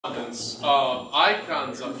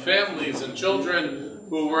icons of families and children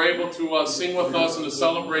who were able to sing with us and to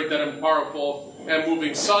celebrate that powerful and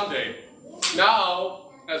moving Sunday. Now,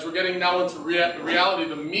 as we're getting now into reality,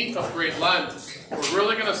 the meat of Great Lent, we're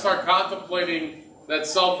really going to start contemplating that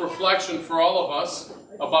self-reflection for all of us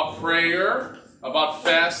about prayer, about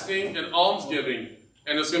fasting, and almsgiving.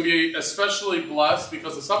 And it's going to be especially blessed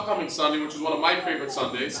because this upcoming Sunday, which is one of my favorite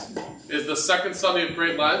Sundays, is the second Sunday of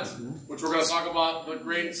Great Lent, which we're going to talk about the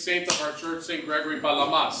great saint of our church, St. Gregory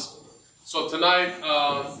Palamas. So tonight,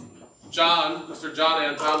 Mr. John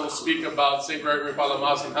Anton will speak about St. Gregory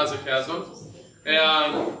Palamas and hesychasm.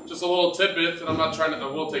 And just a little tidbit, and I'm not trying to,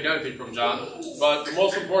 I won't take anything from John, but the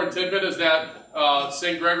most important tidbit is that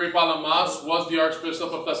St. Gregory Palamas was the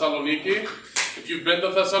Archbishop of Thessaloniki. If you've been to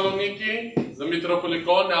Thessaloniki, the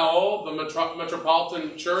Mitropolikon now, the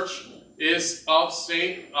Metropolitan Church is of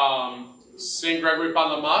St. Gregory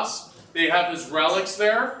Palamas. They have his relics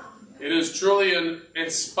there. It is truly an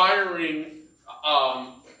inspiring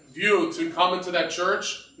view to come into that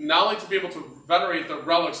church, not only to be able to venerate the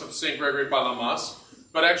relics of St. Gregory Palamas,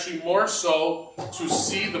 but actually more so to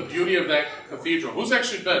see the beauty of that cathedral. Who's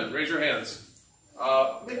actually been? Raise your hands.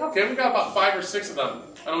 Okay, we've got about 5 or 6 of them.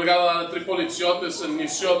 I know we got a lot of Tripolitiotes and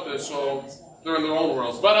Nisiotes, so they're in their own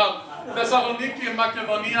worlds. But Thessaloniki and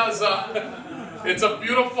Macedonia is it's a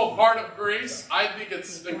beautiful part of Greece. I think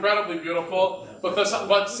it's incredibly beautiful.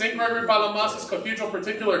 But St. Gregory Palamas' cathedral in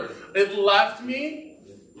particular, it left me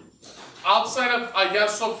outside of Hagia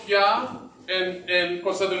Sophia in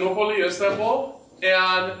Constantinople, Istanbul,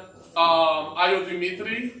 and Aio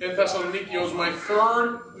Dimitri in Thessaloniki. It was my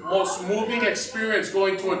third most moving experience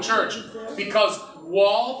going to a church because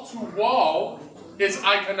wall to wall is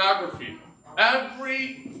iconography.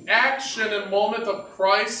 Every action and moment of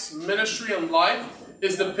Christ's ministry and life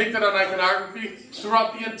is depicted on iconography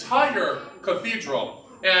throughout the entire cathedral.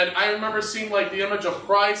 And I remember seeing like the image of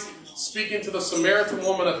Christ speaking to the Samaritan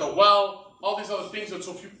woman at the well, all these other things. And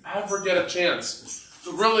so if you ever get a chance,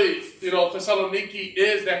 really, Thessaloniki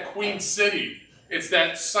is that queen city. It's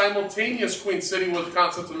that simultaneous queen city with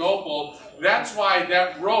Constantinople. That's why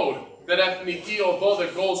that road, that Ethniki Odo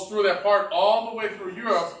that goes through that part all the way through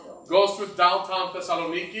Europe, goes through downtown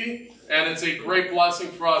Thessaloniki, and it's a great blessing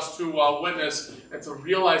for us to witness and to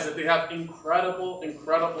realize that they have incredible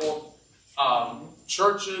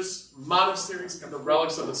churches, monasteries, and the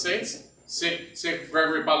relics of the saints. St.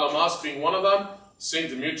 Gregory Palamas being one of them, St.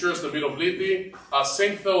 Demetrius the Miropliti,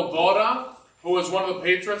 St. Theodora, who is one of the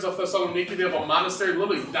patrons of Thessaloniki. They have a monastery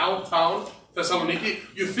literally downtown Thessaloniki.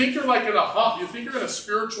 You think you're like in a hub, you think you're in a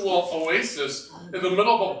spiritual oasis in the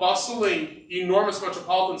middle of a bustling, enormous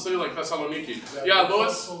metropolitan city like Thessaloniki. Yeah,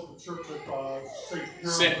 Louis? The church of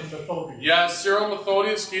St. Cyril and Methodius. Yeah, Cyril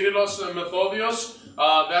Methodius, Kyrillos and Methodius.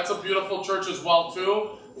 That's a beautiful church as well,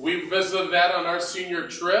 too. We visited that on our senior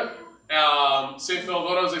trip. St.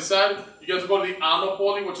 Theodora, as I said, you get to go to the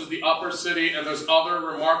Anopoli, which is the upper city, and there's other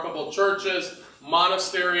remarkable churches,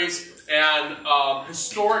 monasteries, and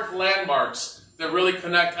historic landmarks that really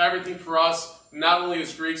connect everything for us, not only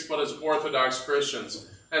as Greeks, but as Orthodox Christians.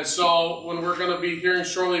 And so when we're going to be hearing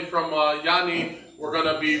shortly from Yanni, we're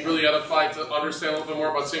going to be really edified to understand a little bit more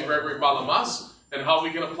about St. Gregory Palamas and how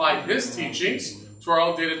we can apply his teachings to our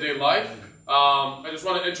own day-to-day life. I just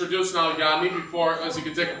want to introduce now Yanni before, as you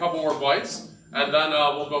can take a couple more bites, and then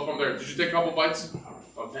we'll go from there. Did you take a couple bites?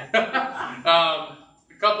 Okay. A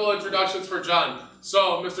couple introductions for John.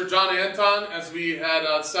 So, Mr. John Anton, as we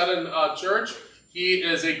had said in church, he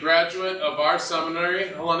is a graduate of our seminary,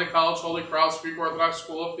 Hellenic College, Holy Cross, Greek Orthodox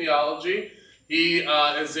School of Theology. He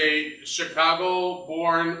is a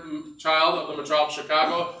Chicago-born child of the metropolis of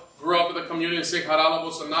Chicago, grew up in the community of St.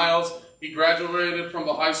 Haralabos and Niles. He graduated from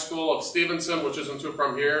the high school of Stevenson, which isn't too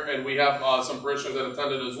from here, and we have some parishioners that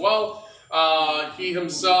attended as well. He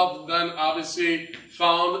himself then obviously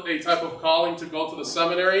found a type of calling to go to the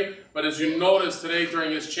seminary, but as you notice today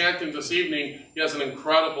during his chanting this evening, he has an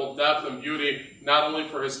incredible depth and beauty, not only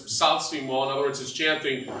for his psalmimo, in other words, his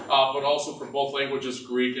chanting, but also for both languages,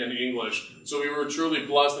 Greek and English. So we were truly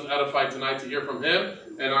blessed and edified tonight to hear from him,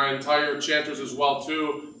 and our entire chanters as well,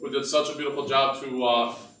 too, who did such a beautiful job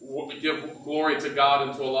to give glory to God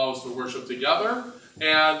and to allow us to worship together.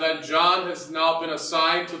 And then John has now been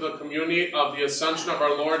assigned to the community of the Ascension of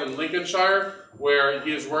our Lord in Lincolnshire, where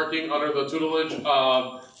he is working under the tutelage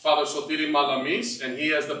of Father Sotiri Malamis, and he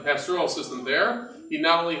is the pastoral assistant there. He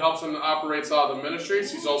not only helps and operates all the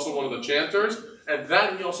ministries, he's also one of the chanters, and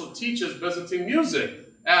then he also teaches Byzantine music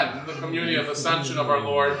at the community of Ascension of our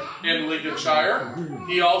Lord in Lincolnshire.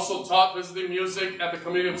 He also taught Byzantine music at the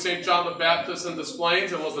community of St. John the Baptist in Des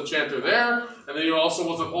Plaines and was the chanter there. And then he also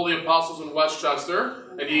was at Holy Apostles in Westchester.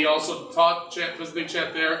 and he also taught physically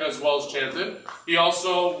chant there as well as chanted. He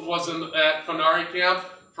also was at Fanari Camp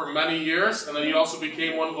for many years, and then he also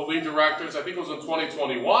became one of the lead directors, I think it was in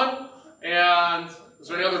 2021. And is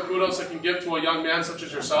there any other kudos I can give to a young man such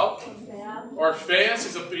as yourself? Orpheus,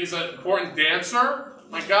 he's an important dancer.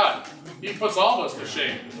 My God, he puts all of us to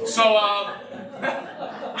shame. So I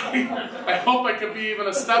hope I could be even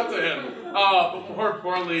a step to him. But more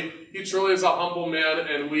importantly, he truly is a humble man,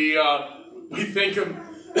 and we thank him.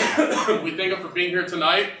 We thank him for being here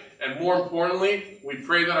tonight. And more importantly, we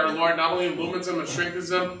pray that our Lord not only illumines him and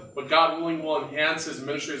strengthens him, but God willing will enhance his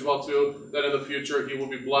ministry as well too, that in the future he will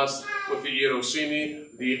be blessed with the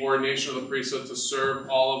Hierosymi, the ordination of the priesthood, to serve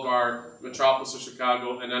all of our metropolis of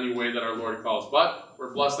Chicago in any way that our Lord calls. But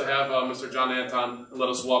we're blessed to have Mr. John Anton, and let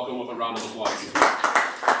us welcome with a round of applause.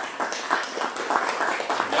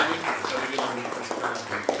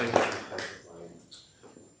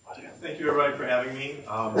 Thank you everybody for having me.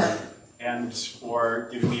 And for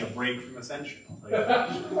giving me a break from Ascension.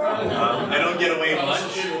 I don't get away much.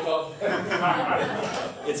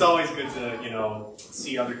 It's always good to,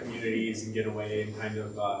 see other communities and get away and kind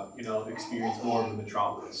of, experience more of the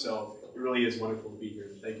metropolis. So it really is wonderful to be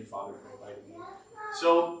here. Thank you, Father, for inviting me.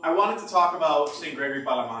 So I wanted to talk about St. Gregory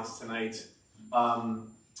Palamas tonight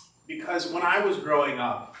because when I was growing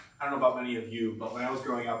up, I don't know about many of you, but when I was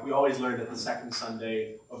growing up, we always learned that the second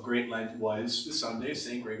Sunday of Great Lent was the Sunday of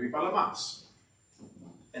St. Gregory Palamas.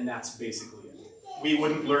 And that's basically it. We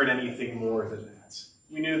wouldn't learn anything more than that.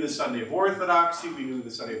 We knew the Sunday of Orthodoxy, we knew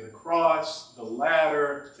the Sunday of the Cross, the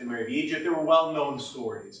Ladder, St. Mary of Egypt. There were well-known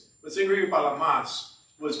stories. But St. Gregory Palamas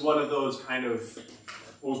was one of those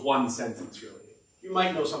was one sentence, really. You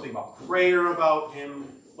might know something about prayer about him,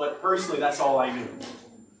 but personally, that's all I knew.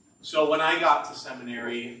 So when I got to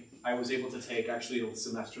seminary, I was able to take actually a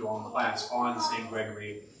semester-long class on St.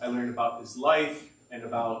 Gregory. I learned about his life and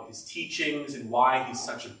about his teachings and why he's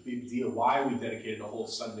such a big deal, why we dedicated a whole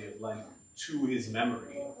Sunday of Lent to his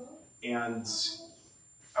memory. And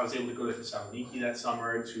I was able to go to Thessaloniki that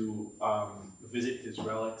summer to visit his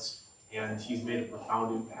relics, and he's made a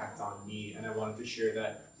profound impact on me, and I wanted to share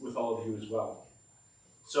that with all of you as well.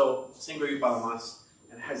 So, St. Gregory Palamas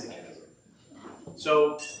and hesychasm.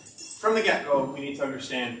 So, from the get-go, we need to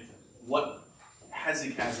understand what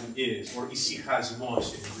hesychasm is, or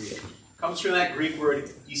ησυχασμός in Greek. It comes from that Greek word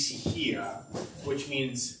ησυχία, which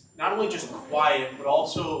means not only just quiet, but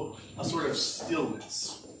also a sort of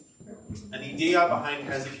stillness. And the idea behind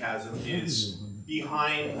hesychasm is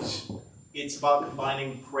it's about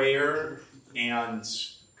combining prayer and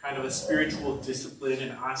kind of a spiritual discipline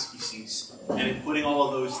and ascesis. And in putting all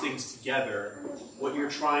of those things together, what you're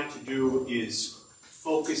trying to do is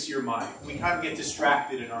focus your mind. We kind of get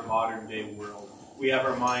distracted in our modern day world. We have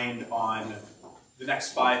our mind on the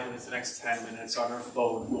next 5 minutes, the next 10 minutes, on our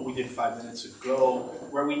phone, what we did 5 minutes ago,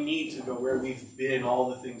 where we need to go, where we've been, all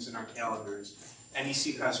the things in our calendars. And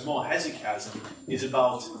ησυχασμό, hesychasm, is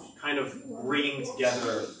about kind of bringing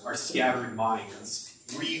together our scattered minds,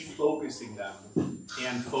 refocusing them,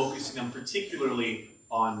 and focusing them particularly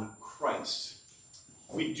on Christ.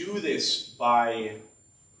 We do this by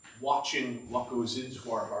watching what goes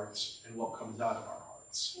into our hearts and what comes out of our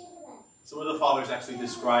hearts. Some of the fathers actually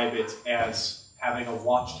describe it as having a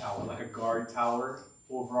watchtower, like a guard tower,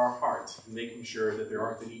 over our heart, and making sure that there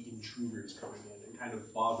aren't any intruders coming in and kind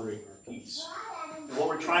of bothering our peace. And what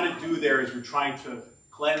we're trying to do there is we're trying to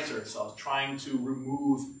cleanse ourselves, trying to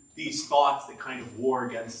remove these thoughts that kind of war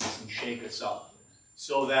against us and shake us up,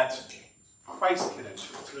 so that Christ can enter,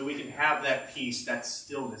 so that we can have that peace, that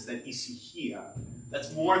stillness, that ησυχία.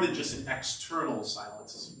 That's more than just an external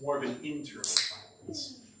silence, it's more of an internal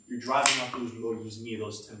silence. You're driving out those logizmi,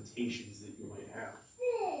 those temptations that you might have.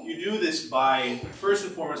 You do this first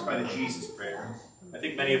and foremost, by the Jesus prayer. I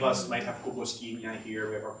think many of us might have koposkinia here,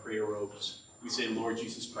 we have our prayer robes. We say, Lord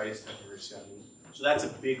Jesus Christ, have mercy on me. So that's a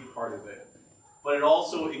big part of it. But it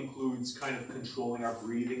also includes kind of controlling our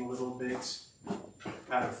breathing a little bit.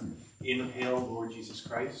 Kind of inhale, Lord Jesus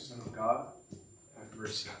Christ, Son of God, have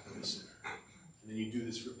mercy on me, sinner. And then you do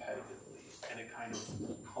this repetitively. And it kind of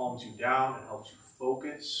calms you down, it helps you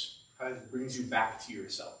focus, kind of brings you back to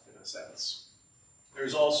yourself in a sense.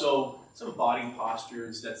 There's also some body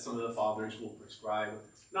postures that some of the fathers will prescribe.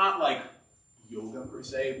 Not like yoga per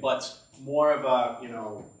se, but more of a,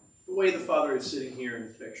 the way the father is sitting here in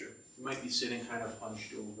the picture. You might be sitting kind of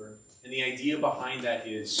hunched over. And the idea behind that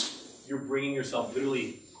is you're bringing yourself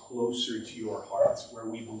literally closer to your heart, where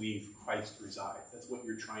we believe Christ resides. That's what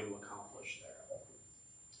you're trying to accomplish there.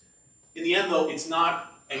 In the end, though, it's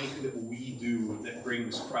not anything that we do that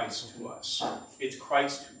brings Christ to us. It's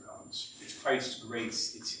Christ who comes. It's Christ's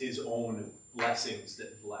grace. It's his own blessings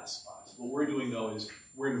that bless us. What we're doing, though, is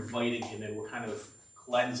we're inviting him in. We're kind of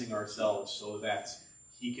cleansing ourselves so that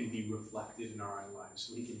he can be reflected in our own lives,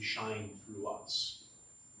 so he can shine through us.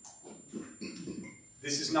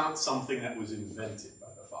 This is not something that was invented by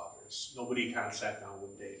the fathers. Nobody kind of sat down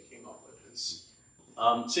one day and came up with this.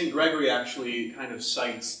 St. Gregory actually kind of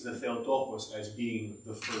cites the Theotokos as being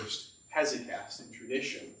the first hesychast in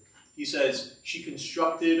tradition. He says, she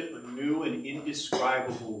constructed a new and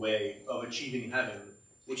indescribable way of achieving heaven,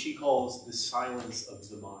 which he calls the silence of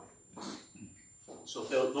the mind. So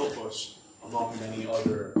Theotokos, among many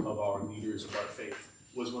other of our leaders of our faith,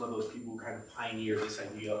 was one of those people who kind of pioneered this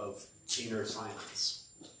idea of inner silence.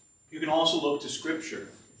 You can also look to Scripture.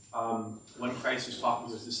 When Christ is talking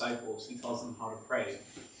to his disciples, he tells them how to pray.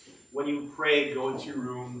 When you pray, go into your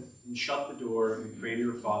room and shut the door and pray to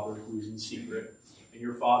your Father who is in secret, and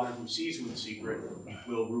your Father who sees you in secret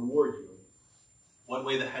will reward you. One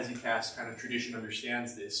way the hesychast kind of tradition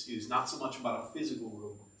understands this is not so much about a physical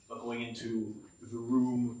room, but going into the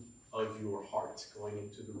room of your heart, going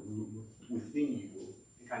into the room within you,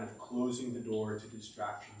 and kind of closing the door to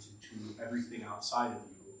distractions and to everything outside of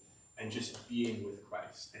you, and just being with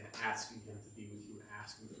Christ and asking him to be with you and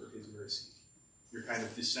asking for his mercy. You're kind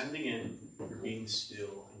of descending in, you're being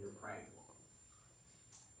still, and you're praying.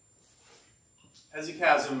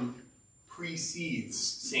 Hesychasm precedes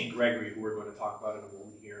St. Gregory, who we're going to talk about in a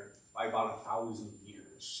moment here, by about 1,000 years.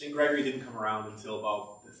 St. Gregory didn't come around until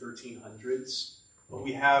about the 1300s, but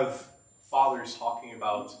we have fathers talking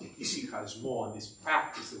about hesychasmo and this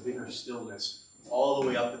practice of inner stillness all the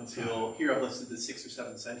way up until, here I've listed the 6th or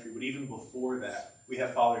 7th century, but even before that, we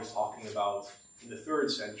have fathers talking about, in the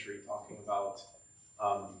 3rd century, talking about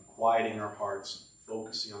quieting our hearts,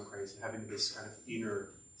 focusing on Christ, and having this kind of inner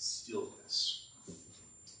stillness.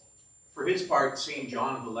 For his part, St.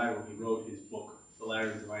 John of the Ladder, when he wrote his book, The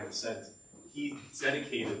Ladder of Divine Ascent, he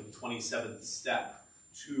dedicated the 27th step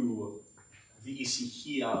to the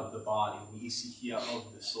ησυχία of the body, the ησυχία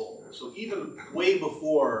of the soul. So even way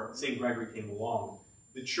before St. Gregory came along,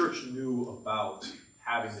 the church knew about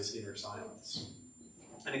having this inner silence.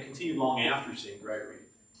 And it continued long after St. Gregory.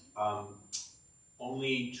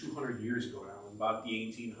 Only 200 years ago now, in about the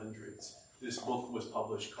 1800s, this book was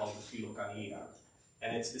published called the Philokalia.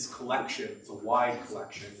 And it's this collection, it's a wide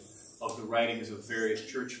collection of the writings of various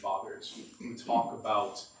church fathers who talk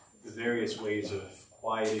about the various ways of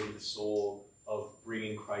quieting the soul, of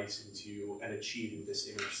bringing Christ into you and achieving this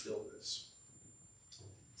inner stillness.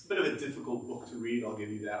 It's a bit of a difficult book to read, I'll give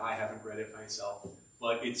you that. I haven't read it myself,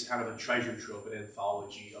 but it's kind of a treasure trove, an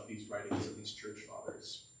anthology of these writings of these church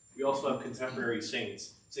fathers. We also have contemporary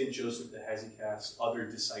saints, St. Joseph the Hesychast, other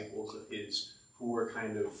disciples of his who were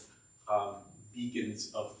kind of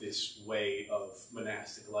beacons of this way of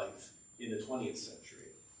monastic life in the 20th century.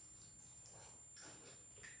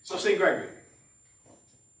 So St. Gregory.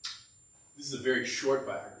 This is a very short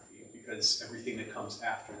biography because everything that comes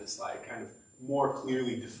after this slide kind of more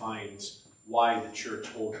clearly defines why the church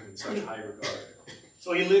holds him in such high regard.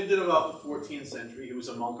 So he lived in about the 14th century. He was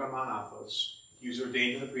a monk on Mount Athos. He was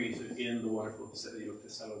ordained to the priesthood in the wonderful city of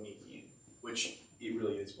Thessaloniki, which it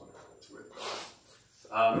really is wonderful. It's worth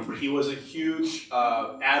it. He was a huge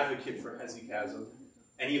advocate for hesychasm,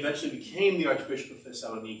 and he eventually became the Archbishop of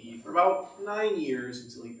Thessaloniki for about 9 years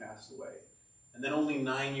until he passed away. And then only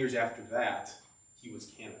 9 years after that, he was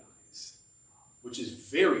canonized, which is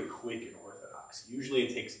very quick in Orthodoxy. Usually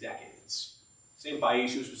it takes decades. St.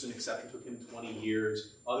 Paisius was an exception, took him 20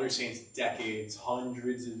 years. Other saints, decades,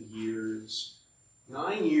 hundreds of years.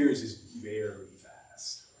 9 years is very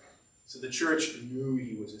fast. So the church knew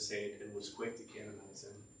he was a saint and was quick to canonize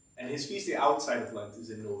him. And his feast day outside of Lent is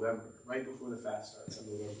in November, right before the fast starts on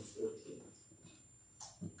November 13th.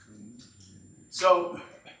 So,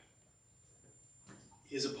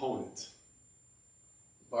 his opponent,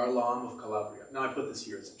 Barlaam of Calabria. Now I put this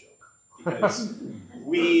here as a joke, because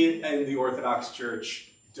we in the Orthodox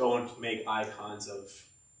Church don't make icons of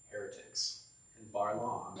heretics. And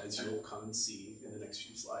Barlaam, as you'll come and see in the next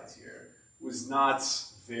few slides here, was not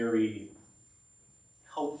very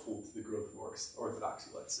helpful to the growth of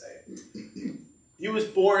Orthodoxy, let's say. He was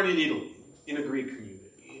born in Italy, in a Greek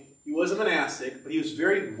community. He was a monastic, but he was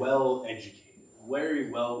very well educated, very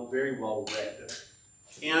well read.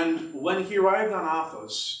 And when he arrived on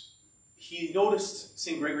Athos, he noticed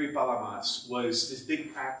St. Gregory Palamas was this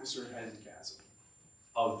big practicer of hesychasm,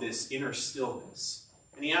 of this inner stillness.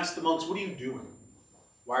 And he asked the monks, what are you doing?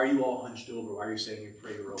 Why are you all hunched over? Why are you saying your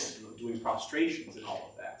prayer robes, doing prostrations and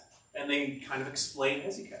all of that? And they kind of explained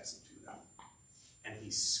hesychasm to them. And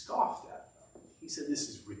he scoffed at them. He said, this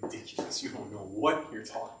is ridiculous. You don't know what you're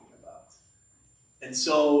talking about. And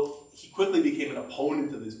so he quickly became an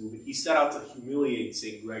opponent of this movement. He set out to humiliate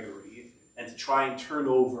St. Gregory and to try and turn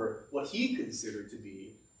over what he considered to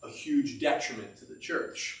be a huge detriment to the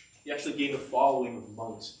church. He actually gained a following of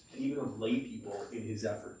monks and even of lay people in his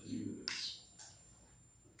effort to do this.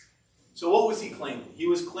 So what was he claiming? He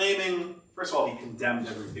was claiming, first of all, he condemned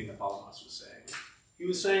everything that Palamas was saying. He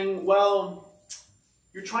was saying, well,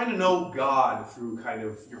 you're trying to know God through kind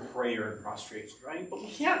of your prayer and prostration, right? But we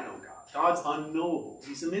can't know God. God's unknowable.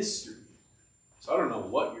 He's a mystery. So I don't know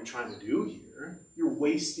what you're trying to do here. You're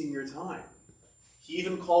wasting your time. He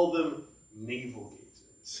even called them navel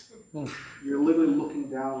gazers. You're literally looking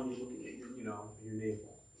down and you're looking at your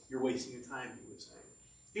navel. You're wasting your time, he was saying.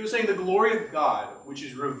 He was saying the glory of God, which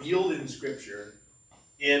is revealed in Scripture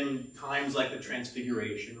in times like the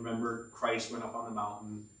Transfiguration. Remember, Christ went up on the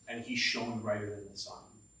mountain and he shone brighter than the sun.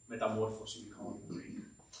 Metamorphosis, we call it in Greek.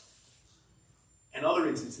 And other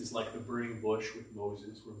instances like the burning bush with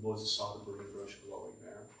Moses, where Moses saw the burning bush glowing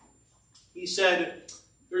there. He said,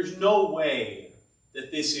 there's no way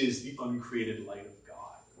that this is the uncreated light of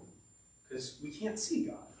God. Because we can't see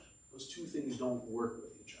God. Those two things don't work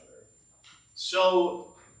with each other. So,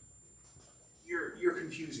 you're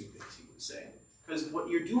confusing things, he was saying. Because what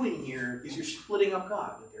you're doing here is you're splitting up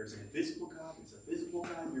God. That there's an invisible God, there's a visible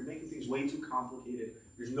God. You're making things way too complicated.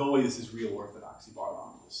 There's no way this is real orthodoxy,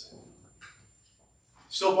 Balaam was saying.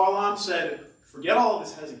 So Balaam said, forget all of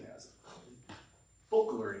this hesychasm.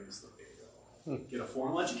 Book learning is the way to go. Get a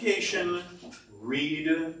formal education,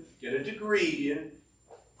 read, get a degree,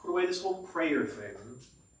 put away this whole prayer thing,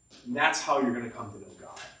 and that's how you're going to come to know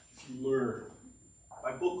God. If you learn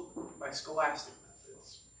by scholastic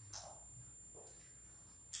methods.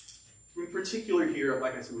 In particular here,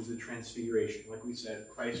 like I said, was the Transfiguration. Like we said,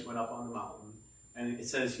 Christ went up on the mountain, and it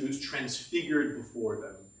says he was transfigured before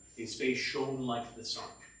them. His face shone like the sun,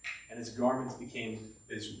 and his garments became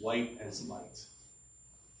as white as light.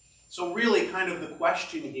 So really, kind of the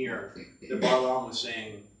question here that Balaam was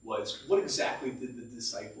saying was, what exactly did the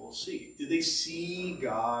disciples see? Did they see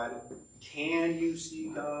God? Can you see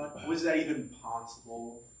God? Was that even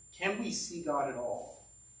possible? Can we see God at all?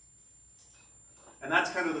 And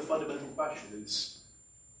that's kind of the fundamental question. Is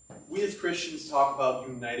we as Christians talk about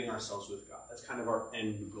uniting ourselves with God. That's kind of our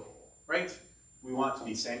end goal, right? We want to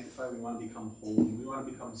be sanctified. We want to become holy. We want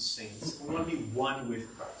to become saints. We want to be one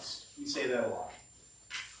with Christ. We say that a lot.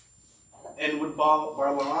 And when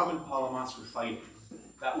Balaam and Palamas were fighting,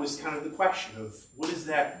 that was kind of the question of, what does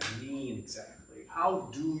that mean exactly? How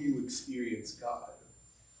do you experience God?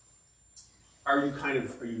 Are you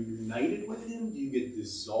united with him? Do you get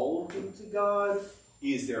dissolved into God?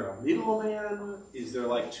 Is there a middleman? Is there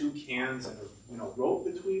like two cans and a rope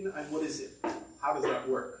between? What is it? How does that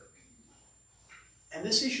work? And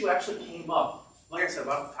this issue actually came up, like I said,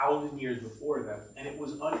 about 1,000 years before them, and it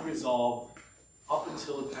was unresolved up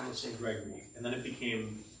until the time of St. Gregory, and then it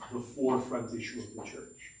became the forefront issue of the church.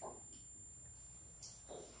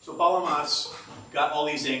 So Palamas got all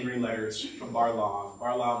these angry letters from Balaam.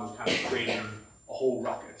 Balaam was kind of creating a whole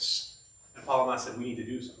ruckus. And Palamas said, we need to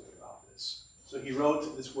do something about this. So he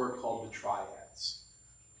wrote this work called the Triads.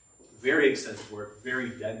 Very extensive work, very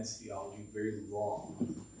dense theology, very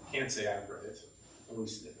long. Can't say I've read it, only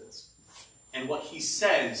snippets. And what he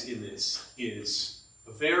says in this is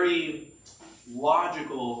a very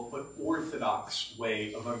logical but orthodox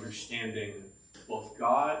way of understanding both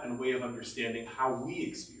God and a way of understanding how we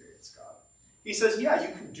experience God. He says, yeah, you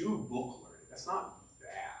can do book learning. That's not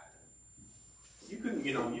bad. You can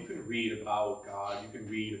read about God. You can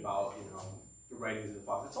read about, the writings of the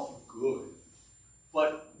Father. It's all good.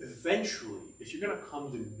 But eventually, if you're going to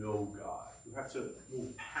come to know God, you have to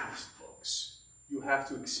move past books. You have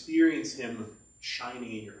to experience him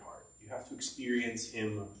shining in your heart. You have to experience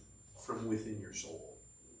him from within your soul.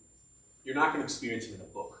 You're not going to experience him in a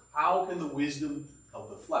book. How can the wisdom of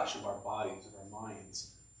the flesh, of our bodies, of our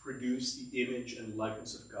minds, produce the image and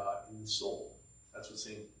likeness of God in the soul? That's what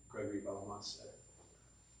St. Gregory Palamas said.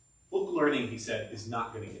 Book learning, he said, is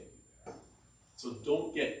not going to get you there. So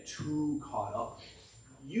don't get too caught up.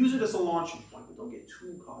 Use it as a launching point, but don't get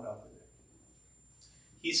too caught up in it.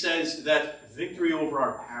 He says that victory over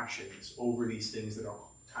our passions, over these things that are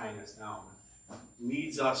tying us down,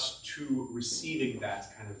 leads us to receiving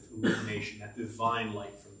that kind of illumination, that divine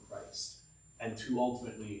light from Christ, and to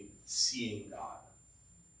ultimately seeing God.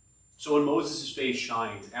 So when Moses' face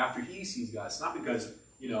shines after he sees God, it's not because,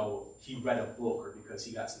 he read a book or because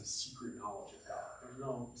he got some secret knowledge of God.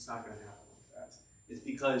 No, it's not going to happen like that. It's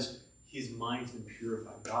because his mind's been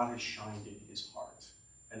purified. God has shined in his heart.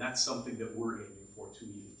 And that's something that we're aiming for too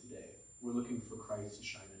even today. We're looking for Christ to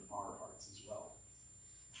shine in our hearts as well.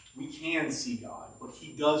 We can see God, but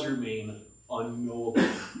he does remain unknowable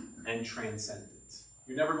and transcendent.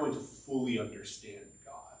 You're never going to fully understand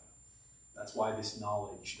God. That's why this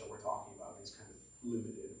knowledge that we're talking about is kind of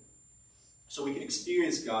limited. So we can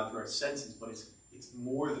experience God through our senses, but it's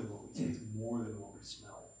more than what we see. It's more than what we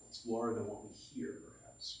smell. It's more than what we hear,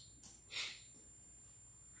 perhaps.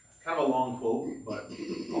 Kind of a long quote, but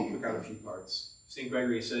I'll pick out a few parts. St.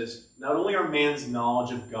 Gregory says, not only are man's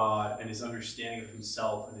knowledge of God and his understanding of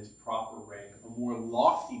himself and his proper rank a more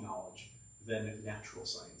lofty knowledge than natural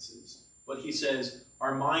sciences, but he says,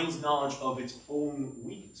 our mind's knowledge of its own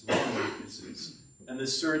weaknesses and the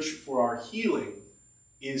search for our healing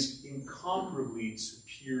is incomparably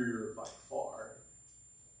superior by far.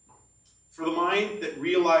 For the mind that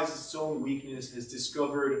realizes its own weakness has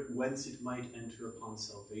discovered whence it might enter upon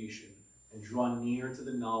salvation and draw near to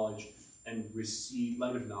the knowledge and receive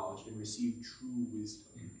light of knowledge and receive true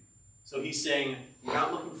wisdom. So he's saying, we're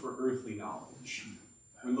not looking for earthly knowledge.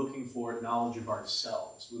 We're looking for knowledge of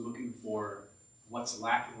ourselves. We're looking for what's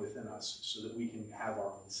lacking within us so that we can have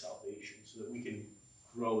our own salvation, so that we can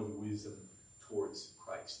grow in wisdom towards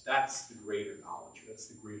Christ. That's the greater knowledge. That's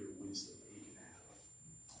the greater wisdom that we can have.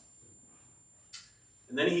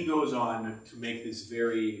 And then he goes on to make this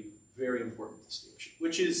very, very important distinction,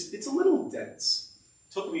 which is, it's a little dense.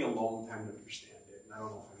 It took me a long time to understand it, and I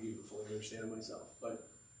don't know if I even fully understand it myself, but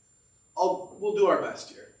we'll do our best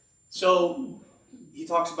here. So he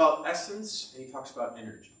talks about essence, and he talks about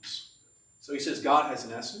energies. So he says God has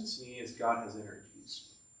an essence, and God has energies.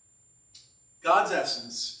 God's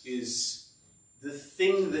essence is the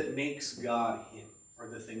thing that makes God him, or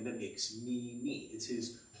the thing that makes me me. It's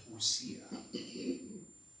his ousia.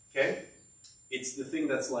 Okay? It's the thing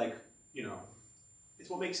that's like, it's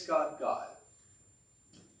what makes God God.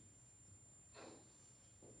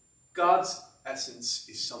 God's essence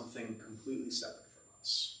is something completely separate from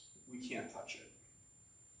us. We can't touch it.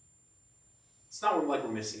 It's not like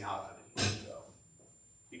we're missing out on anything, though,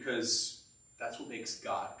 because that's what makes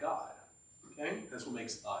God God. Okay? That's what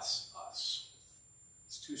makes us us.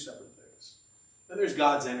 It's two separate things. Then there's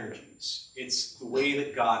God's energies. It's the way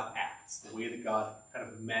that God acts, the way that God kind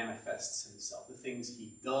of manifests himself, the things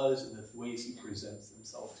he does and the ways he presents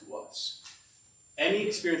himself to us. Any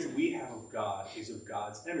experience that we have of God is of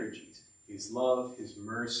God's energies. His love, his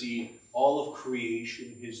mercy, all of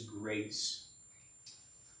creation, his grace.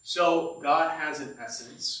 So God has an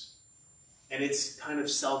essence, and it's kind of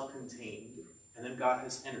self-contained, and then God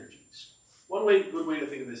has energies. One good way to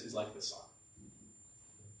think of this is like the sun.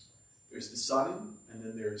 There's the sun, and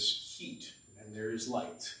then there's heat, and there's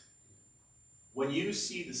light. When you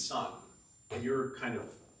see the sun, and you're kind of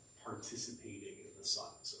participating in the sun,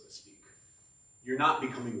 so to speak, you're not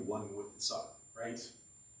becoming one with the sun, right?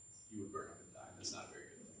 You would burn up and die. That's not a very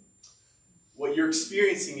good thing. What you're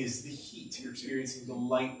experiencing is the heat. You're experiencing the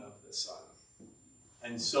light of the sun.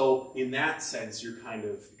 And so, in that sense, you're kind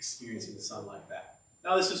of experiencing the sun like that.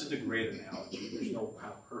 Now, this isn't a great analogy. There's no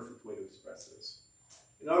kind of perfect way to express this.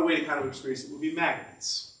 Another way to kind of experience it would be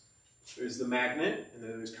magnets. There's the magnet, and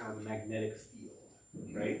then there's kind of the magnetic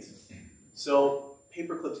field, right? So,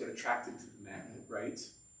 paper clips get attracted to the magnet, right?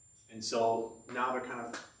 And so, now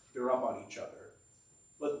they're up on each other.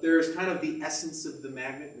 But there's kind of the essence of the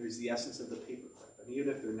magnet, there's the essence of the paper clip. And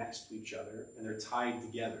even if they're next to each other, and they're tied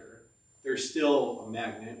together, they're still a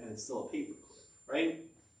magnet, and it's still a paper clip, right?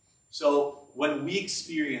 So, when we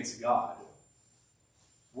experience God,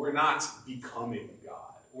 we're not becoming God.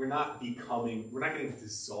 We're not getting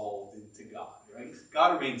dissolved into God, right?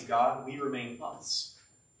 God remains God, we remain us,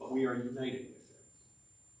 but we are united with him.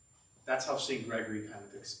 That's how St. Gregory kind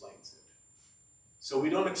of explains it. So we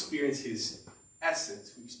don't experience his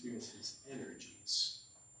essence, we experience his energies.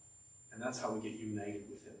 And that's how we get united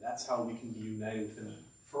with him. That's how we can be united with him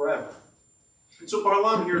forever. And so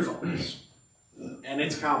Barlam hears all this, and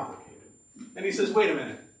it's complicated. And he says, wait a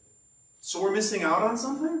minute, so we're missing out on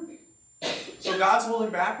something? So God's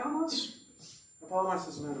holding back on us? And Barlam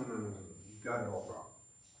says, no, you've got it all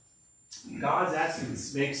wrong. God's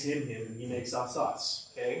essence makes him him, and he makes us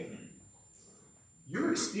us, okay?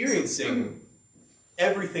 You're experiencing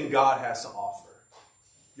everything God has to offer.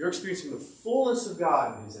 You're experiencing the fullness of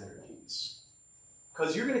God in his energies.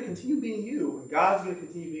 Because you're going to continue being you, and God's going to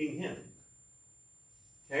continue being him.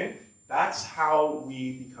 Okay? That's how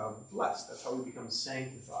we become blessed. That's how we become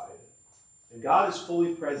sanctified. And God is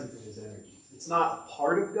fully present in his energies. It's not a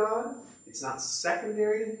part of God. It's not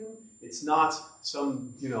secondary to him. It's not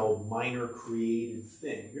some, minor created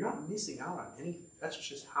thing. You're not missing out on anything. That's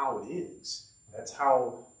just how it is. That's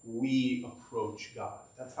how we approach God.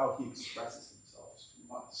 That's how he expresses himself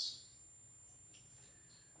to us.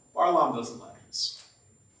 Barlam doesn't like this.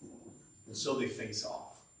 And so they face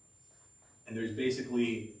off. And there's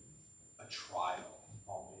basically a trial,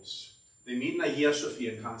 almost. They meet in Hagia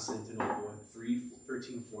Sophia in Constantinople in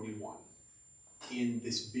 1341 in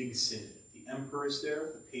this big synod. The emperor is there,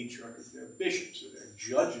 the patriarch is there, bishops are there,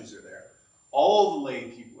 judges are there, all the lay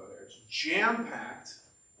people are there. It's jam-packed,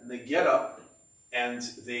 and they get up and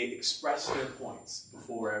they express their points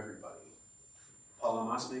before everybody.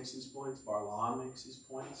 Palamas makes his points, Barlaam makes his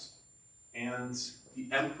points, and the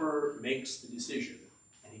emperor makes the decision,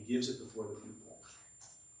 and he gives it before the people.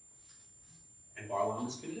 And Barlaam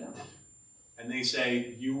is condemned. And they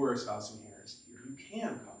say, you were espousing heresy here. You can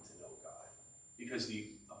come to know God. Because the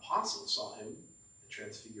apostles saw him, the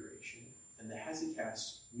transfiguration, and the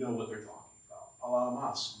hesychasts know what they're talking about.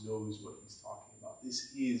 Palamas knows what he's talking about.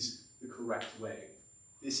 This is the correct way.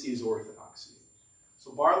 This is orthodoxy.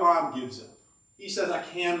 So Barlaam gives up. He says, I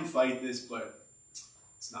can fight this, but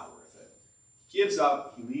it's not worth it. He gives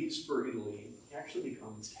up. He leaves for Italy. He actually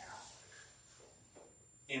becomes Catholic.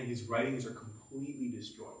 And his writings are completely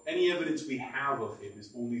destroyed. Any evidence we have of him is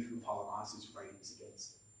only through Palamas' writings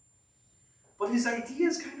against him. But his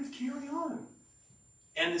ideas kind of carry on.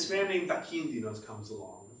 And this man named Aquintinos comes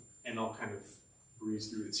along, and I'll kind of breeze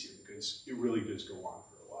through this here because it really does go on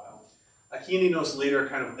for a while. Aquintinos later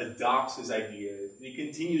kind of adopts his ideas, and he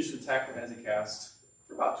continues to attack the hesychasts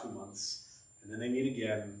for about 2 months. And then they meet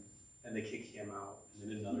again, and they kick him out, and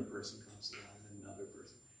then another person comes along, and another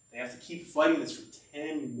person. They have to keep fighting this for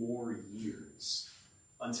 10 more years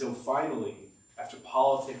until finally, after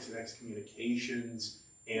politics and excommunications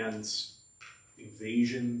and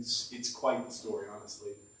invasions, it's quite the story,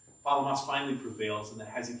 honestly. Palamas finally prevails, and the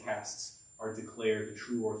hesychasts are declared the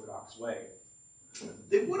true Orthodox way.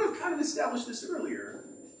 They would have kind of established this earlier,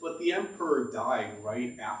 but the emperor died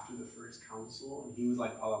right after the first council, and he was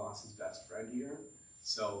like Palamas' best friend here,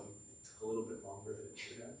 so it took a little bit longer than it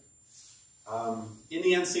should have. In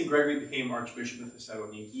the end, St. Gregory became Archbishop of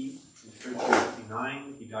Thessaloniki in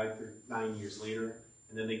 1359. He died 9 years later,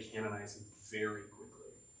 and then they canonized him very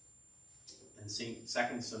quickly. And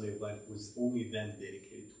Second Sunday of Lent was only then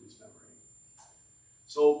dedicated to his memory.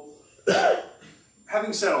 So,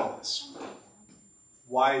 having said all this,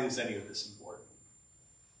 why is any of this important?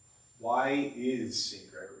 Why is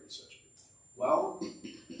St. Gregory such a big deal? Well,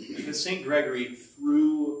 because St. Gregory,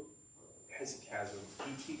 through hesychasm,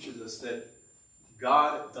 he teaches us that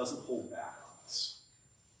God doesn't hold back on us.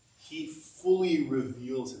 He fully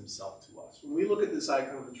reveals himself to us. When we look at this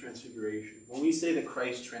icon of the Transfiguration, when we say that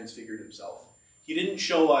Christ transfigured himself, he didn't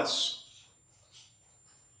show us,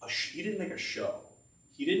 he didn't make a show.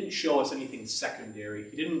 He didn't show us anything secondary.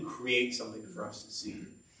 He didn't create something for us to see.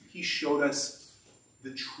 He showed us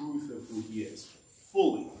the truth of who he is,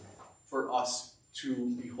 fully, for us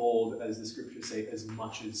to behold, as the scriptures say, as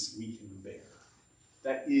much as we can bear.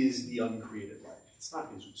 That is the uncreated light. It's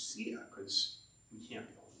not his ousia, because we can't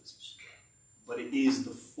behold his ousia. But it is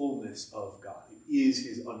the fullness of God. It is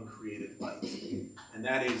his uncreated light. And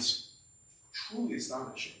that is truly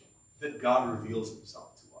astonishing, that God reveals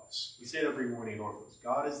himself to us. We say it every morning in Orphans.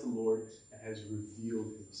 God is the Lord and has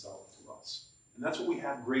revealed himself to us. And that's what we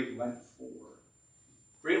have Great Lent for.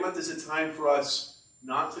 Great Lent is a time for us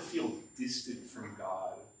not to feel distant from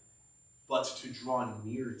God, but to draw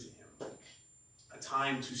near to him. A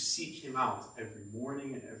time to seek him out every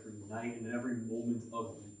morning and every night and every moment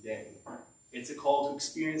of the day. It's a call to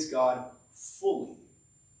experience God fully,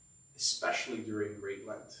 especially during Great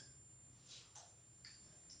Lent.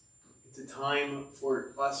 It's a time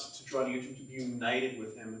for us to draw near to him, to be united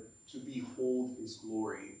with him, to behold his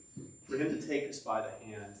glory, for him to take us by the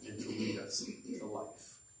hand and to lead us to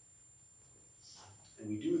life. And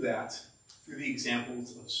we do that through the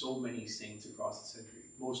examples of so many saints across the century.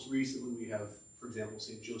 Most recently, we have, for example,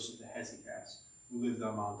 St. Joseph the Hesychast, who lived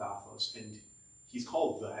on Mount Athos, and he's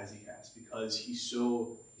called the Hesychast because he's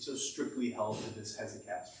so strictly held to this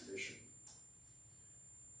Hesychast tradition.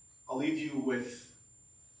 I'll leave you with,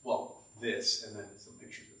 well, this, and then some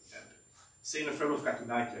pictures at the end. St. Ephrem of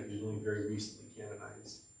Katunaikia, who's only very recently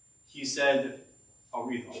canonized, he said, I'll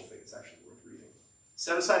read the whole thing, it's actually worth reading.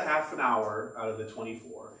 Set aside half an hour out of the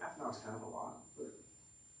 24. Half an hour is kind of a lot, but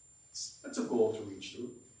that's a goal to reach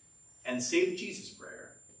through. And say the Jesus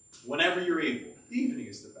prayer whenever you're able. The evening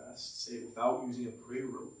is the best. Say it without using a prayer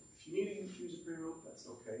rope. If you need to use a prayer rope, that's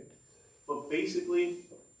okay. But basically,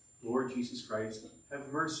 Lord Jesus Christ,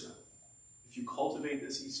 have mercy on me. If you cultivate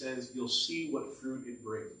this, he says, you'll see what fruit it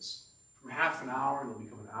brings. From half an hour, it'll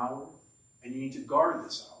become an hour, and you need to guard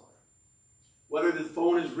this hour. Whether the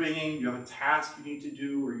phone is ringing, you have a task you need to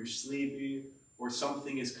do, or you're sleepy, or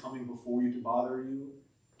something is coming before you to bother you,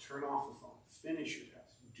 turn off the phone. Finish your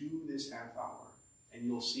task. Do this half hour. and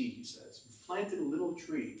you'll see, he says, you've planted a little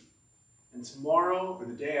tree, and tomorrow or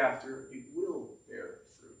the day after, it will bear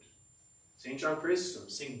fruit. St. John Chrysostom,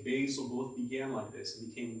 St. Basil both began like this and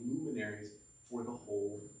became luminaries for the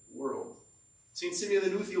whole world. St. Simeon the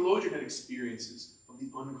new theologian had experiences of the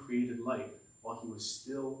uncreated light while he was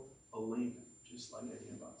still a layman, just like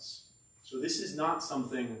any of us. So this is not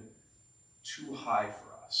something too high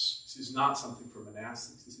for us. This is not something for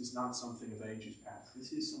monastics. This is not something of ages past.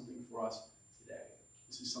 This is something for us today.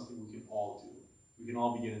 This is something we can all do. We can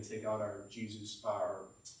all begin to take out our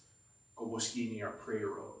Goboskini, our prayer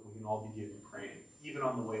robe. We can all begin praying, even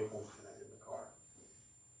on the way home tonight in the car.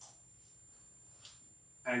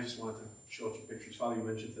 And I just wanted to show a few pictures. Father, you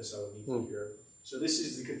mentioned Thessaloniki here. So this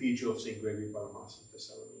is the Cathedral of St. Gregory Palamas in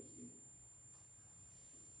Thessaloniki.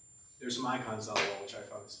 There's some icons on the wall, which I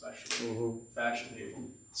found especially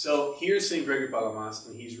fascinating. So here's St. Gregory Palamas,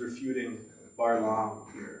 and he's refuting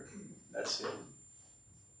Barlaam here. That's him.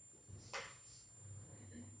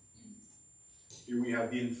 Here we have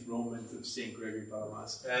the enthronement of St. Gregory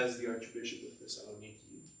Palamas as the Archbishop of Thessaloniki.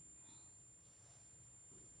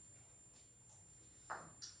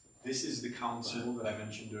 This is the council that I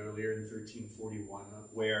mentioned earlier in 1341,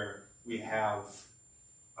 where we have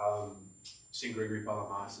St. Gregory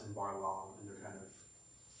Palamas and Barlaam, and they're kind of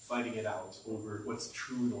fighting it out over what's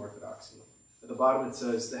true in Orthodoxy. At the bottom it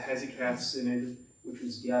says, the Hesychast Synod, which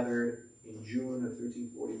was gathered in June of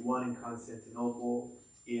 1341 in Constantinople,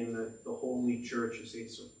 in the Holy Church of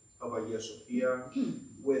Hagia Sophia,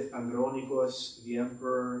 with Andronikos, the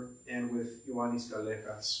emperor, and with Ioannis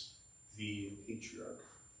Kalekas, the patriarch.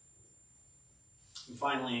 And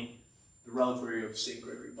finally, the reliquary of St.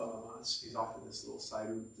 Gregory Palamas is off in this little side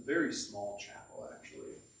room. It's a very small chapel,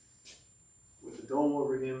 actually. With a dome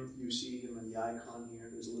over him, you see him in the icon here.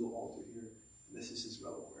 There's a little altar here. And this is his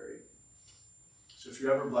reliquary. So if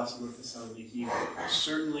you're ever blessed with Thessaloniki,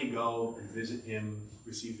 certainly go and visit him,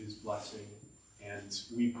 receive his blessing, and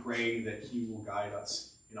we pray that he will guide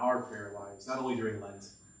us in our prayer lives, not only during Lent,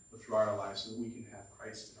 but throughout our lives, so that we can have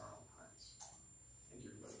Christ in our own hearts. Thank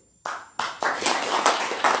you, everybody.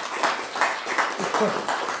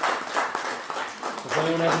 Does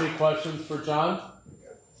anyone have any questions for John?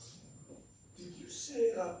 Did you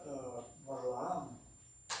say that Barlaam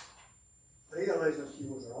realized that he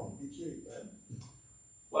was wrong? Did he repent?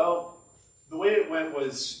 Well, the way it went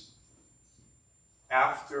was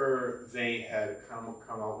after they had come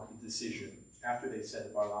out with a decision, after they said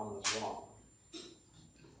that Barlaam was wrong,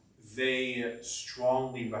 they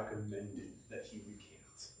strongly recommended that he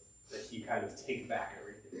recant, that he kind of take back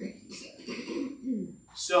everything that he said.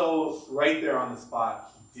 So right there on the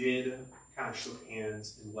spot, he did kind of shook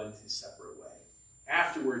hands and went his separate way.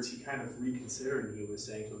 Afterwards, he kind of reconsidered, and he was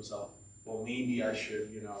saying to himself, well, maybe I should,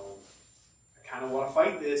 I kind of want to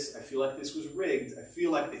fight this. I feel like this was rigged. I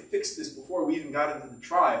feel like they fixed this before we even got into the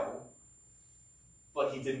trial.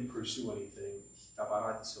 But he didn't pursue anything,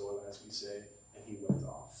 as we say, and he went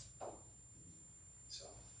off. So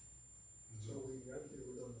we don't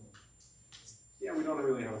know. Yeah, we don't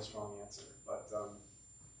really have a strong answer, but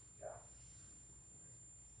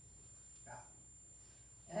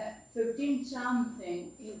yeah. 13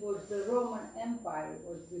 something, it was the Roman Empire, it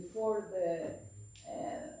was before the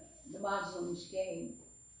Muslims came.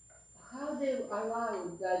 How they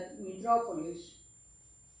allowed that metropolis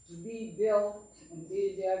to be built and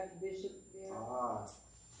be the archbishop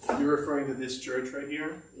there? You're referring to this church right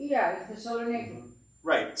here? Yeah, in Thessaloniki.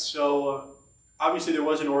 Right, so obviously there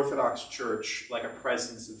was an Orthodox church, like a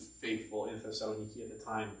presence of faithful in Thessaloniki at the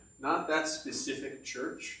time. Not that specific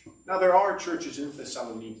church. Now there are churches in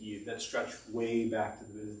Thessaloniki that stretch way back to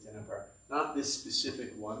the Byzantine Empire. Not this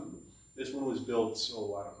specific one. This one was built, I don't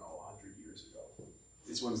know, 100 years ago.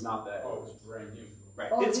 This one's not that old. It's brand new.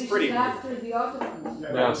 Right, Oh, it's this pretty is new. after the Ottomans.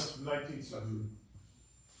 Yeah, Yes. 19th century.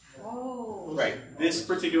 Oh. Right, this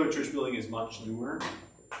particular church building is much newer,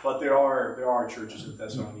 but there are churches in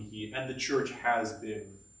Thessaloniki, and the church has been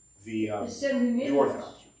the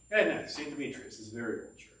Orthodox church. And St. Demetrius is a very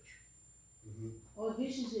old church. Oh,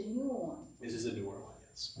 this is a new one. This is a newer one,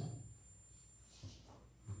 yes.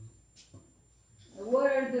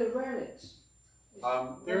 Where are the relics?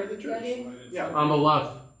 They're in the church. Yeah. On the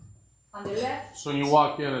left. On the left? So when you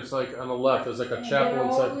walk in, it's like on the left. There's like a And chapel they're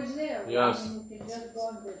inside. always there. Yes. You can just go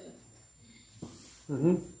and visit.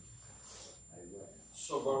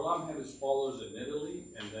 So Barlaam had his followers in Italy,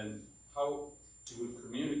 and then how he would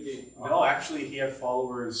communicate? No, actually, he had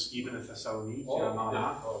followers even in Thessaloniki. Oh, on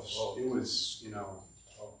yeah. Athos. It was,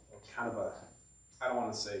 kind of a, I don't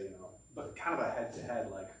want to say, but kind of a head-to-head,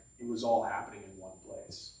 like it was all happening in one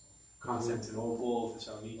place. Constantinople,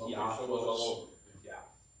 Thessaloniki, Okay, Athos. so it was all over. Yeah.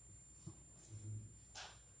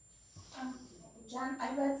 John, I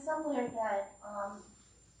read somewhere that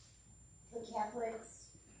the Catholics,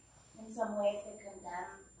 in some ways, they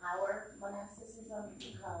condemn our monasticism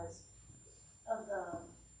because of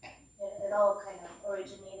it all kind of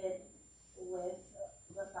originated with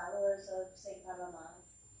the followers of Saint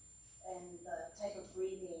Palamas and the type of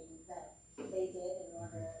breathing that they did in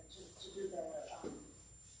order to do their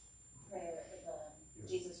prayer, the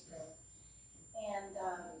Jesus prayer. And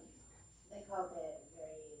they called it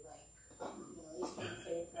very, Eastern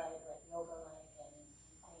faith, like yoga-like and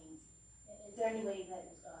things. Is there any way that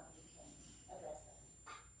you can address that?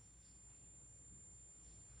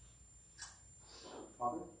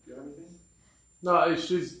 Father, do you have anything? No,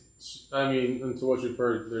 I mean, into what you've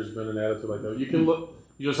heard, there's been an attitude like that. You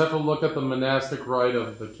just have to look at the monastic rite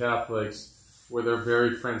of the Catholics, where they're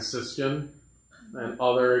very Franciscan, and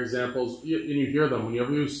other examples, and you hear them.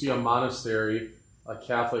 Whenever you see a monastery, a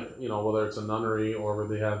Catholic, whether it's a nunnery or where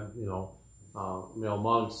they have, male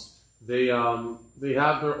monks, they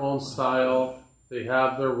have their own style, they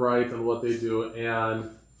have their rite and what they do, and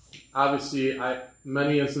obviously,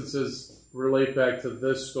 many instances relate back to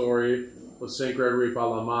this story with Saint Gregory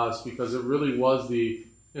Palamas, because it really was the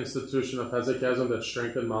institution of hesychasm that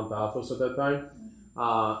strengthened Mount Athos at that time,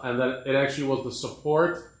 and that it actually was the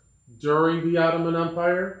support during the Ottoman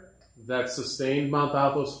Empire that sustained Mount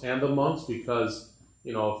Athos and the monks, because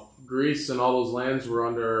Greece and all those lands were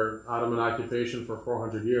under Ottoman occupation for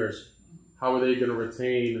 400 years. How were they going to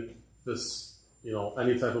retain this,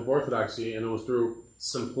 any type of orthodoxy? And it was through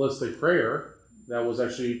simplistic prayer that was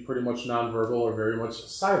actually pretty much nonverbal or very much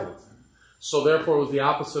silent. So therefore, it was the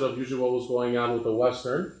opposite of usually what was going on with the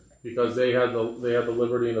Western, because they had the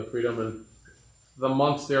liberty and the freedom, and the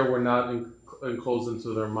monks there were not enclosed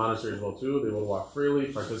into their monasteries well too. They would walk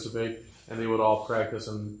freely, participate, and they would all practice,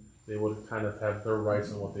 and they would kind of have their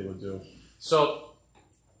rights and what they would do. So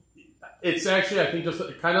it's actually, I think, just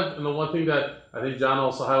kind of, and the one thing that I think John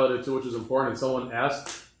also highlighted too, which is important, and someone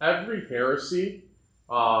asked, every heresy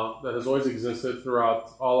that has always existed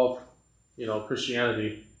throughout all of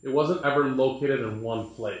Christianity, it wasn't ever located in one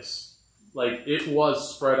place. Like, it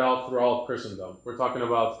was spread out through all of Christendom. We're talking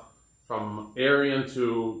about from Arian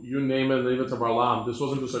to you name it, and even to Barlam. This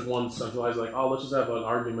wasn't just like one centralized, like, oh, let's just have an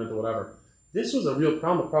argument or whatever. This was a real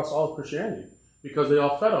problem across all of Christianity, because they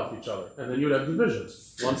all fed off each other, and then you'd have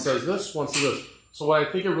divisions. One says this, one says this. So what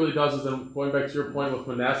I think it really does is, then going back to your point with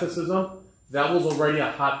monasticism, that was already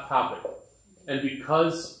a hot topic. And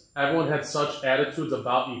because everyone had such attitudes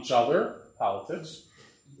about each other, politics,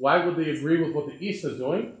 why would they agree with what the East is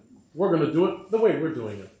doing? We're going to do it the way we're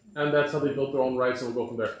doing it. And that's how they built their own rights, and we'll go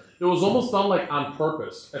from there. It was almost done like on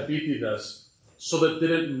purpose at Bitides, so that it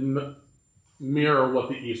didn't mirror what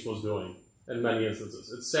the East was doing in many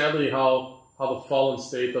instances. It's sadly how the fallen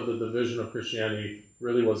state of the division of Christianity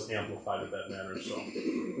really was amplified in that manner. So,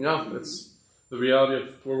 yeah, it's the reality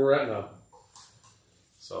of where we're at now.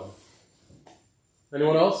 So,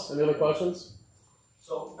 anyone else? Any other questions?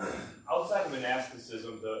 So, outside of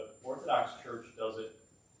monasticism, the Orthodox Church doesn't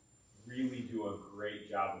really do a great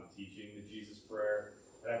job of teaching the Jesus prayer.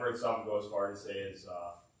 And I've heard some go as far to say is,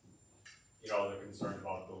 they're concerned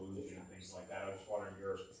about delusion and things like that. I was just wondering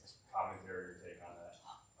your commentary or take on that.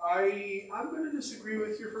 I'm going to disagree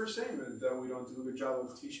with your first statement that we don't do a good job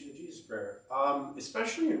of teaching the Jesus prayer.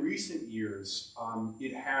 Especially in recent years,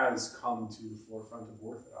 it has come to the forefront of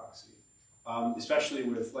orthodoxy. Especially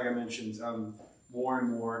with, like I mentioned, more and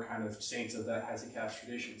more kind of saints of that hesychast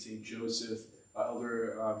tradition. St. Joseph,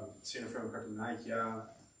 Elder St. Ephraim of Carthagena.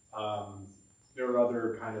 There are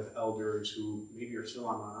other kind of elders who maybe are still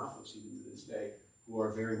on Mount Athos even to this day, who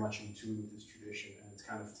are very much in tune with this tradition, and it's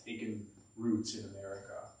kind of taken roots in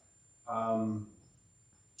America.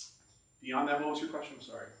 Beyond that, what was your question? I'm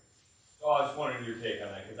sorry. Oh, I was wondering your take on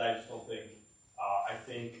that, because I just don't think, I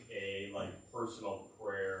think a personal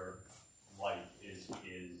prayer is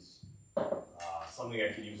something I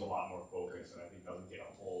could use a lot more focus, and I think doesn't get a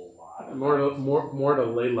whole lot. More to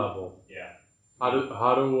lay level. Yeah. How do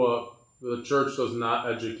the church does not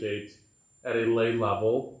educate at a lay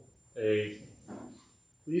level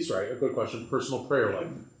he's right, a good question, personal prayer life.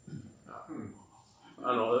 I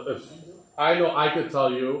don't know, I could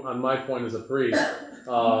tell you on my point as a priest,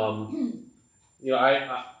 I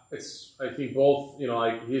think both,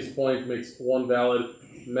 his point makes one valid,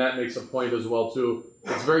 Matt makes a point as well too.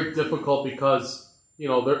 It's very difficult because,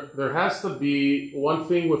 there has to be one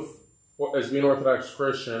thing with, as being Orthodox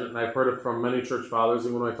Christian, and I've heard it from many church fathers,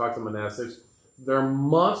 even when I talk to monastics, there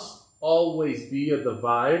must always be a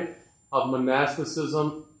divide of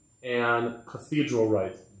monasticism and cathedral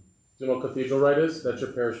rite. Do you know what cathedral rite is? That's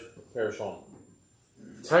your parish home.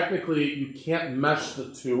 Technically, you can't mesh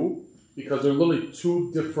the two, because they're literally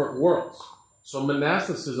two different worlds. So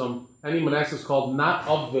monasticism, any monastic is called not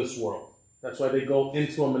of this world. That's why they go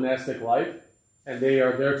into a monastic life, and they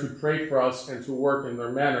are there to pray for us and to work in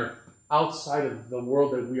their manner outside of the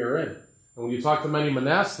world that we are in. And when you talk to many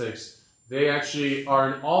monastics, they actually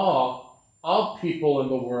are in awe of people in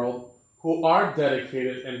the world who are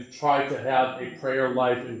dedicated and try to have a prayer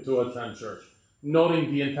life and to attend church,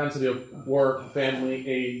 noting the intensity of work, family,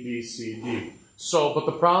 A, B, C, D. So, but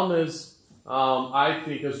the problem is, I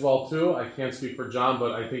think as well too, I can't speak for John,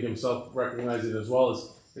 but I think himself recognizing it as well, is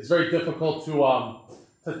it's very difficult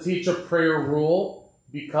to teach a prayer rule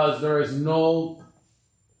because there is no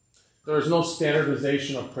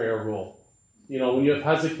standardization of prayer rule. You know, when you have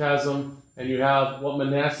hesychasm and you have what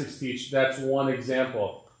monastics teach, that's one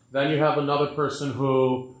example. Then you have another person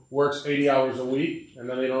who works 80 hours a week, and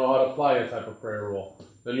then they don't know how to apply a type of prayer rule.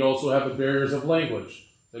 Then you also have the barriers of language.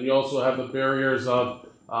 Then you also have the barriers of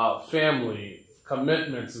family,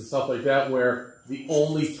 commitments, and stuff like that, where the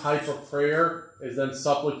only type of prayer is then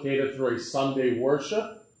supplicated through a Sunday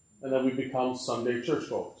worship, and then we become Sunday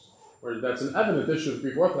churchgoers. Where that's an evident issue of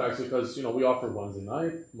Greek Orthodox because, you know, we offer Wednesday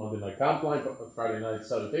night, Monday night compline, Friday night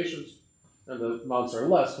salutations, and the amounts are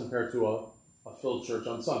less compared to a filled church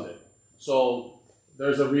on Sunday. So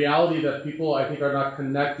there's a reality that people, I think, are not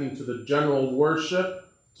connecting to the general worship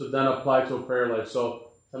to then apply to a prayer life. So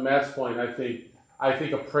to Matt's point, I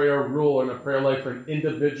think a prayer rule and a prayer life for an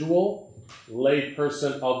individual lay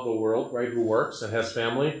person of the world, right, who works and has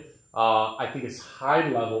family, I think it's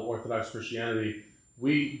high-level Orthodox Christianity.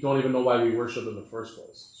 We don't even know why we worship in the first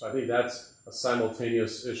place. So I think that's a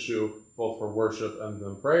simultaneous issue both for worship and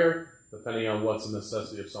then prayer, depending on what's the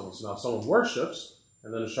necessity of someone. So now if someone worships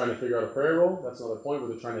and then is trying to figure out a prayer rule, that's another point where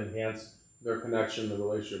they're trying to enhance their connection, the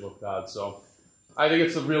relationship with God. So I think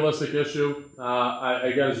it's a realistic issue.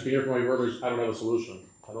 Again, as you can hear from my verbiage, I don't have a solution.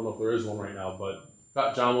 I don't know if there is one right now, but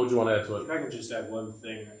John, what would you want to add to it? If I could just add one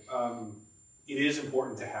thing. It is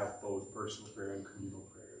important to have both personal prayer and communal prayer.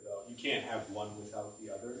 You can't have one without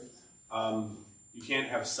the other. You can't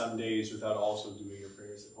have Sundays without also doing your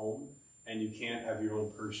prayers at home. And you can't have your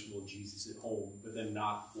own personal Jesus at home, but then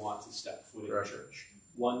not want to step foot in church.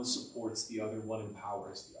 One supports the other, one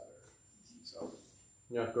empowers the other. So,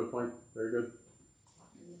 yeah, good point. Very good.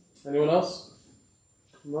 Anyone else?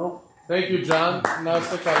 No? Thank you, John.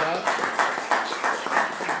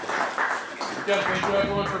 Again, thank you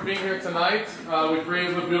everyone for being here tonight. We pray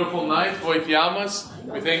you have a beautiful night. We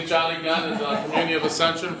thank John again and the Community of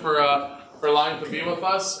Ascension for allowing to be with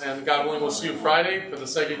us. And God willing, we'll see you Friday for the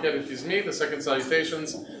second Catechismi, the second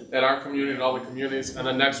salutations at our community and all the communities. And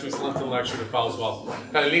then next week's Lenten lecture to follow as well.